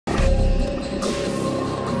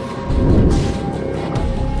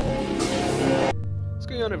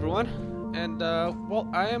going on, everyone? And well,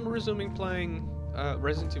 I am resuming playing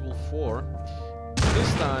Resident Evil 4.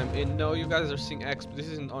 This time, and no, you guys are seeing X, but this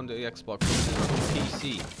isn't on the Xbox, this is on the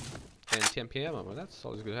PC. And 10 PM, well, that's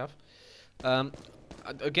always good to have.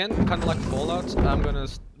 Again, kind of like Fallout, I'm gonna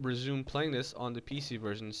resume playing this on the PC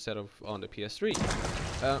version instead of on the PS3.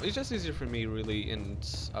 It's just easier for me, really, and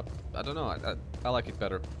I don't know, I like it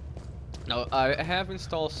better. Now, I have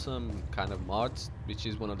installed some kind of mods, which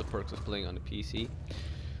is one of the perks of playing on the PC.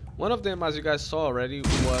 One of them, as you guys saw already,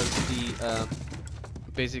 was the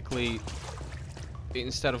basically,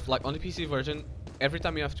 instead of like on the PC version, every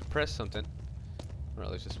time you have to press something.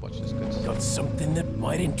 Alright, let's just watch this. Got something that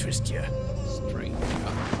might interest you. Strange.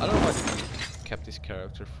 I don't know why they kept this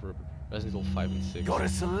character for Resident Evil 5 and 6. Got a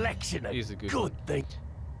selection of good thing.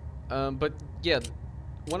 But yeah,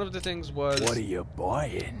 one of the things was. What are you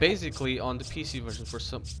buying? Basically, on the PC version, for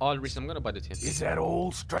some odd reason, I'm gonna buy the TMP. Is that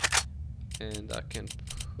all straight? And I can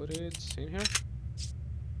put it in here.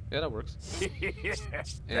 Yeah, that works.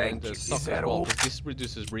 And the stock as well, because this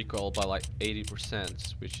reduces recoil by like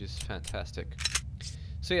 80%, which is fantastic.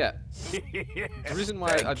 So yeah, the reason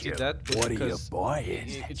why I did that was because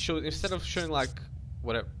it showed, instead of showing like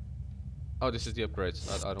whatever. Oh, this is the upgrades.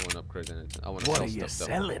 I don't want to upgrade anything. I want to sell stuff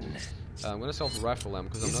though. Selling? I'm gonna sell the rifle ammo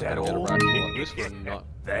because I'm not gonna get a rifle at least for not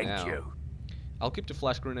Thank now. you. I'll keep the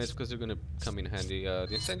flash grenades because they're gonna come in handy. The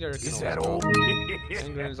incendiary can Is always that go. all?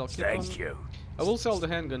 Hand grenades I'll keep Thank you. I will sell the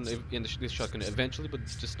handgun in this shotgun eventually, but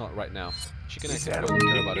just not right now. Chicken X don't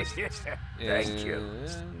care about it. Thank you.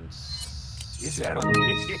 Is that all?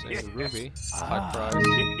 Ruby, high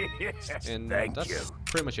price, and that's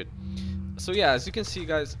pretty much it. So yeah, as you can see,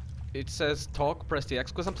 guys, it says talk, press the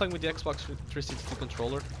X, because I'm playing with the Xbox 360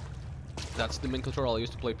 controller. That's the main controller I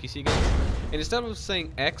use to play PC games. And instead of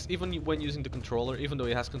saying X, even when using the controller, even though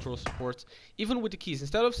it has control supports, even with the keys,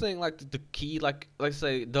 instead of saying like the key, like let's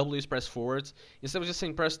say W is press forwards, instead of just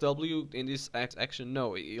saying press W in this action,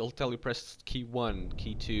 no, it'll tell you press key 1,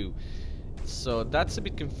 key 2. So that's a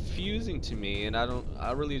bit confusing to me, and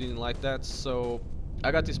I really didn't like that. So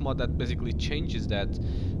I got this mod that basically changes that,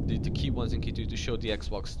 the key 1s and key 2 to show the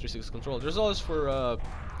Xbox 360 controller. There's always for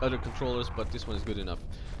other controllers, but this one is good enough.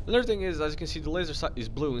 Another thing is, as you can see, the laser sight is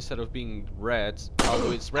blue instead of being red, although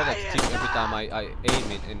it's red at the tip every time I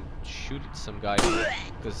aim it and shoot at some guy,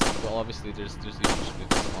 because, well, obviously there's issues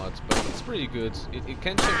with mods, but it's pretty good. It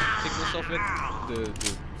can change the thickness of it,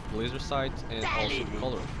 the laser sight, and also the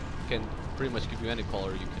color. It can pretty much give you any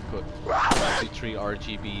color you can put. Actually 3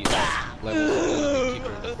 RGB levels,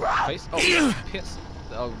 kicker in the face. Oh, piss.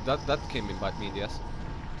 Oh, that came in bite me in the ass.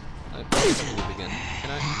 I probably can do it again. Can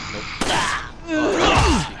I? Nope. Oh,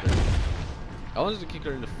 I wanted to kick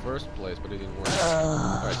her in the first place, but it didn't work.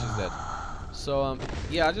 Alright, she's dead. So,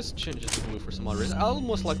 yeah, I just changed it to blue for some odd reason. I'll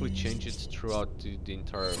most likely change it throughout the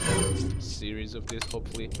entire series of this,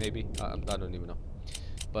 hopefully, maybe. I don't even know.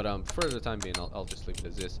 But for the time being, I'll just leave it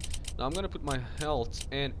as is. Now I'm gonna put my health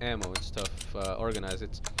and ammo and stuff, organize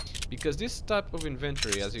it. Because this type of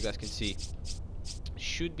inventory, as you guys can see,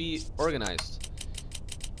 should be organized.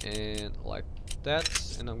 And like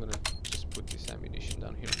that, and I'm gonna just put this ammunition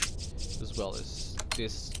down here, as well as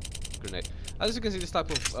this grenade. As you can see, this type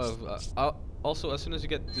of also, as soon as you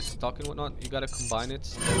get this stock and whatnot, you gotta combine it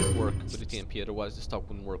to work with the TMP, otherwise the stock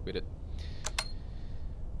wouldn't work with it.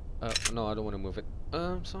 No, I don't want to move it.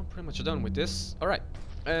 So I'm pretty much done with this. Alright,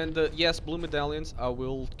 and yes, blue medallions, I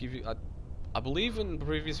will give you, I believe in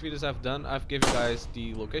previous videos I've done, I've given you guys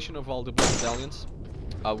the location of all the blue medallions.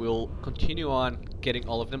 I will continue on getting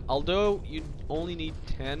all of them, although you only need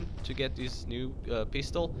 10 to get this new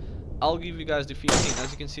pistol. I'll give you guys the 15.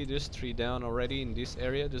 As you can see, there's 3 down already in this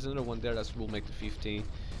area. There's another one there that will make the 15.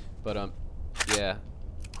 But yeah,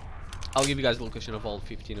 I'll give you guys the location of all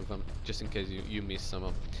 15 of them, just in case you miss some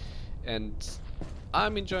of them. And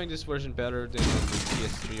I'm enjoying this version better than the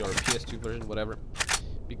PS3 or PS2 version, whatever,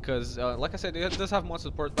 because like I said, it does have mod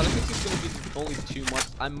support, but I think it's gonna be only 2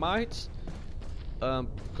 mods. I might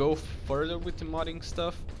go further with the modding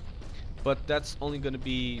stuff, but that's only gonna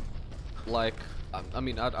be like, I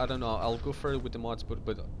mean, I don't know, I'll go further with the mods, but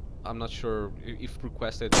I'm not sure if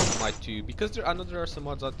requested I might too, because I know there are some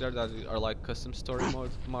mods out there that are like custom story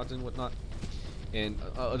mods and whatnot, and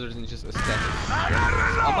other than just aesthetics. So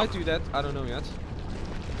I might do that, I don't know yet,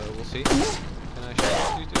 we'll see. Can I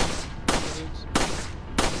shoot this?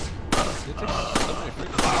 It takes so many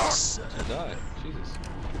freaking to die, Jesus.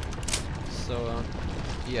 So,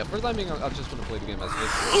 yeah, for the time being, I just want to play the game as is.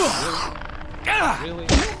 Really?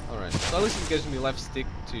 Alright. So at least it gives me left stick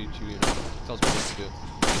to you know, tells me what to do.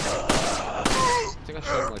 think I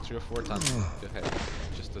shot him like 3 or 4 times in the head.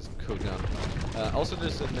 It just doesn't go down. Also,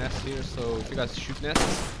 there's a nest here, so if you guys shoot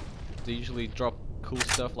nests, they usually drop cool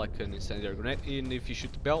stuff like an incendiary grenade. And if you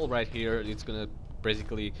shoot the bell right here, it's gonna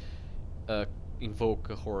basically invoke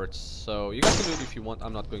a horde. So you guys can do it if you want.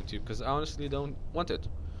 I'm not going to, because I honestly don't want it.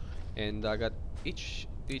 And I got itchy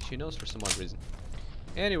nose for some odd reason.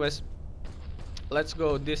 Anyways, let's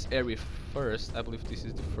go this area first. I believe this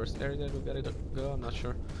is the first area that we gotta go. I'm not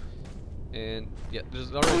sure. And yeah,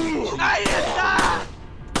 there's already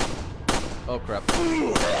oh crap.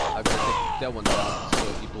 I gotta take that one down so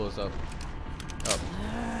he blows up. Oh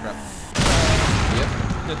crap.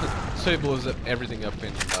 Yep. So he blows up everything up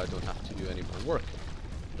and I don't have to do any more work.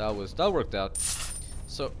 That worked out.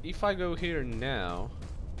 So if I go here now,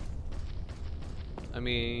 I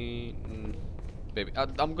mean, baby,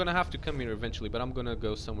 I'm gonna have to come here eventually, but I'm gonna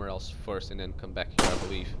go somewhere else first and then come back here, I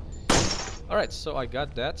believe. Alright, so I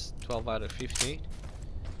got that, 12 out of 15.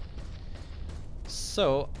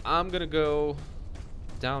 So I'm gonna go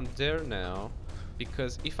down there now,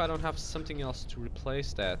 because if I don't have something else to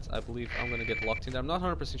replace that, I believe I'm gonna get locked in there. I'm not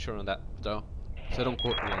 100% sure on that though, so don't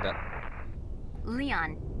quote me on that.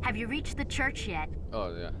 Leon, have you reached the church yet?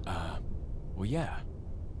 Oh yeah. Well yeah,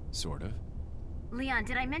 sort of. Leon,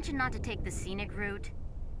 did I mention not to take the scenic route?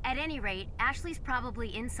 At any rate, Ashley's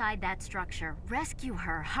probably inside that structure. Rescue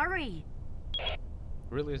her, hurry!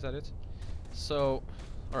 Really, is that it? So,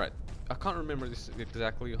 alright, I can't remember this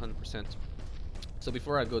exactly 100%. So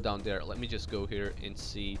before I go down there, let me just go here and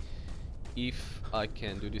see if I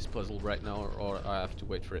can do this puzzle right now or I have to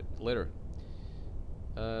wait for it later.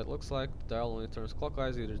 It looks like the dial only turns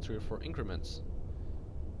clockwise, either 3 or 4 increments.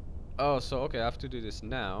 Oh, so okay, I have to do this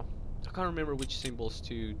now. I can't remember which symbols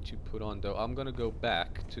to put on though. I'm gonna go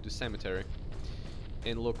back to the cemetery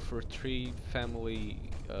and look for 3 family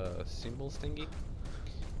symbols thingy,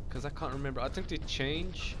 because I can't remember. I think they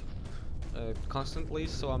change constantly,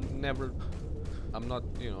 so I'm not,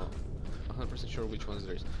 you know, 100% sure which ones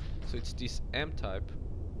there is. So it's this M type.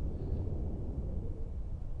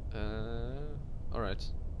 Alright,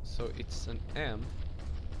 so it's an M,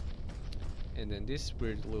 and then this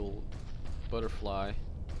weird little butterfly,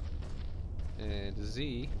 and a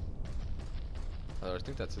Z. I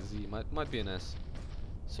think that's a Z. Might be an S.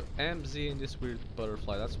 So M, Z, and this weird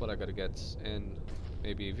butterfly. That's what I gotta get, and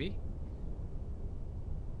maybe a V.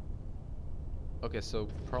 Okay, so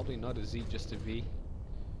probably not a Z, just a V.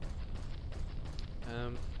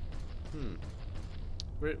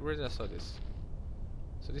 Where did I saw this?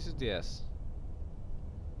 So this is the S.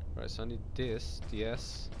 Right, so I need this, the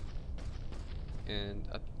S, and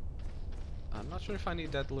I'm not sure if I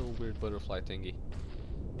need that little weird butterfly thingy.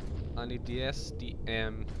 I need the S, the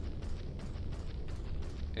M,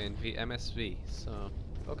 and the MSV. So,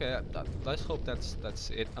 okay, let's hope that's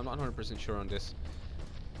it. I'm not 100% sure on this.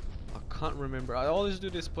 I can't remember. I always do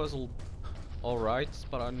this puzzle alright,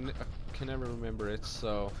 but I can never remember it.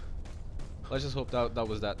 So, let's just hope that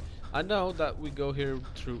was that. I know that we go here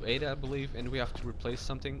through 8, I believe, and we have to replace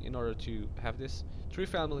something in order to have this. 3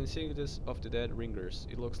 family insignias of the dead ringers.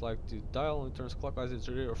 It looks like the dial only turns clockwise in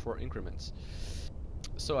 3 or 4 increments.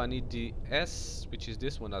 So I need the S, which is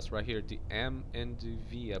this one that's right here, the M, and the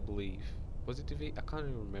V, I believe. Was it the V? I can't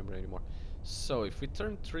even remember anymore. So if we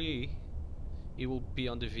turn 3, it will be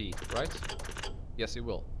on the V, right? Yes, it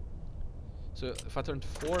will. So if I turn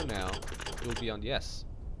 4 now, it will be on the S.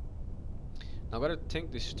 Now I gotta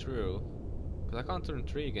think this through, because I can't turn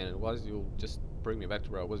 3 again, otherwise you'll just bring me back to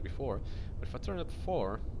where I was before. But if I turn up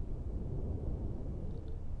 4,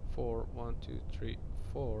 1, 2, 3,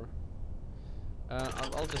 4,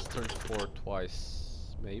 I'll just turn 4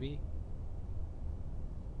 twice, maybe?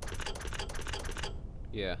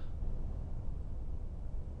 Yeah.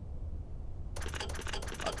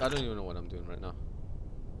 I don't even know what I'm doing right now.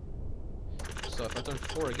 So if I turn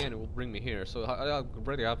 4 again, it will bring me here. So I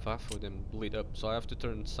already have half of them bleed up, so I have to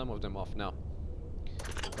turn some of them off now.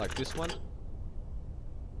 Like this one.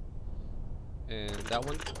 And that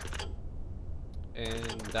one.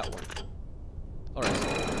 And that one.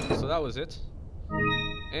 Alright, so that was it.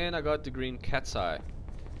 And I got the green cat's eye,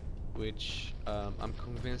 which I'm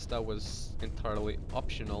convinced that was entirely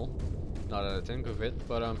optional, now that I think of it,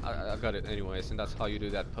 but I got it anyways, and that's how you do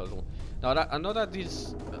that puzzle. Now I know that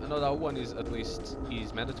that one is at least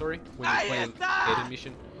mandatory when you play an aided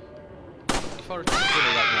mission. If I were to kill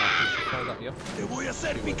it right now, you should follow that, yep. Te voy a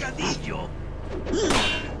hacer picadillo.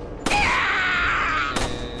 And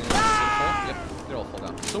yep, they all fall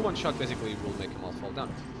down. So one shot basically will make them all fall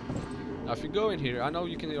down. Now if you go in here, I know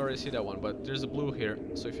you can already see that one, but there's a blue here.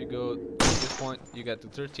 So if you go to this point, you get the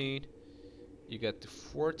 13, you get the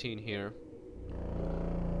 14 here,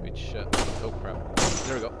 which oh crap,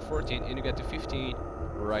 there we go, 14, and you get to 15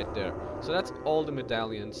 right there. So that's all the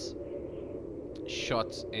medallions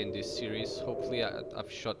shot in this series. Hopefully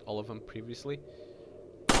I've shot all of them previously.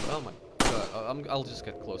 Oh my god, I'll just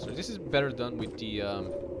get closer. This is better done with the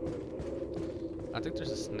I think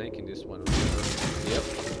there's a snake in this one. Yep.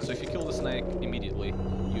 So if you kill the snake immediately,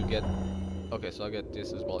 you get. Okay, so I get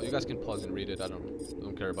this as well. You guys can pause and read it. I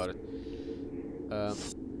don't care about it.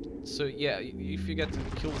 So yeah, if you get to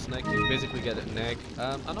kill the snake, you basically get an egg.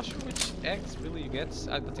 I'm not sure which eggs really you get.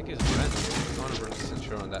 I think it's random. I'm not 100%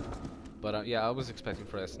 sure on that. But yeah, I was expecting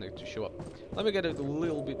for that snake to show up. Let me get a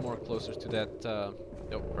little bit more closer to that.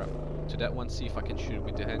 Oh crap! To that one. See if I can shoot it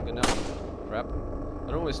with the handgun now. Crap!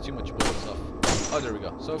 I don't waste too much bullets off. Oh, there we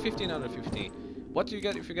go. So 15 out of 15. What do you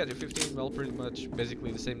get if you get a 15? Well, pretty much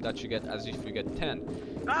basically the same that you get as if you get 10.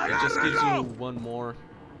 It just gives you one more,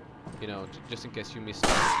 you know, just in case you miss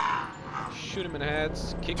out. Shoot him in the head,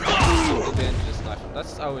 kick him, and then just knife him.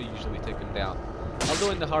 That's how I usually take him down.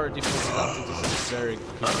 Although in the harder difficulty, I think this is very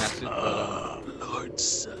good method,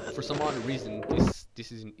 but for some odd reason,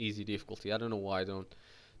 this is an easy difficulty. I don't know why.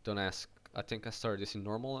 Don't ask. I think I started this in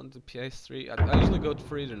normal on the PS3. I usually go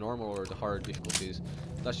for either normal or the hard difficulties.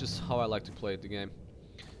 That's just how I like to play the game.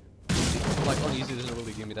 Like on easy doesn't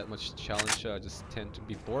really give me that much challenge. I just tend to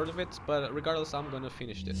be bored of it. But regardless, I'm gonna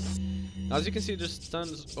finish this. Now, as you can see, there's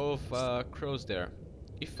tons of crows there.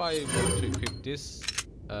 If I were to equip this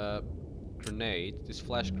grenade, this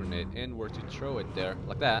flash grenade, and were to throw it there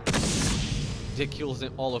like that, it kills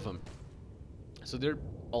them, all of them. So they're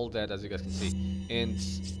all dead, as you guys can see. And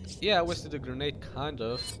yeah, I wasted the grenade kind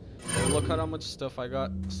of, but look at how much stuff I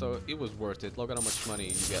got, so it was worth it. Look at how much money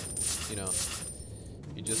you get, you know.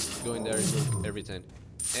 You just go in there and do everything,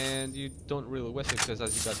 and you don't really waste it, because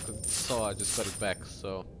as you guys saw, I just got it back,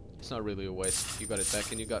 so it's not really a waste. You got it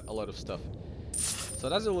back and you got a lot of stuff. So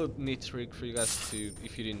that's a little neat trick for you guys to,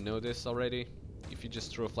 if you didn't know this already. If you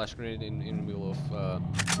just throw a flash grenade in the middle of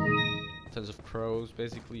tons of crows,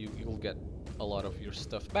 basically you will get a lot of your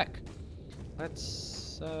stuff back.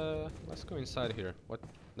 Let's go inside here. What?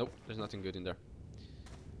 Nope, there's nothing good in there.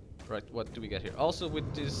 Right, what do we get here? Also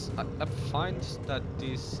with this, I find that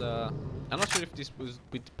this, I'm not sure if this was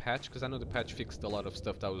with the patch, because I know the patch fixed a lot of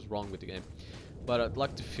stuff that was wrong with the game. But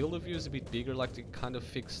like the field of view is a bit bigger, like they kind of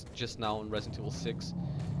fixed just now on Resident Evil 6.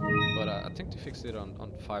 But I think they fixed it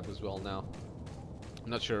on 5 as well now. I'm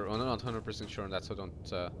not sure, I'm not 100% sure on that, so don't...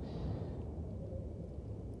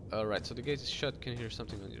 Alright, so the gate is shut. Can hear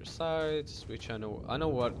something on your side, which I know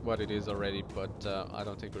what it is already, but I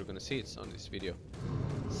don't think we're gonna see it on this video,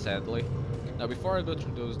 sadly. Now, before I go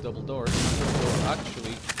through those double doors, I'm gonna go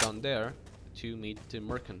actually down there to meet the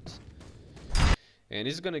merchant, and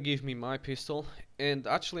he's gonna give me my pistol. And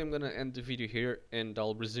actually, I'm gonna end the video here, and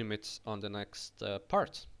I'll resume it on the next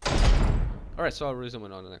part. Alright, so I'll resume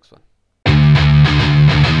it on the next one.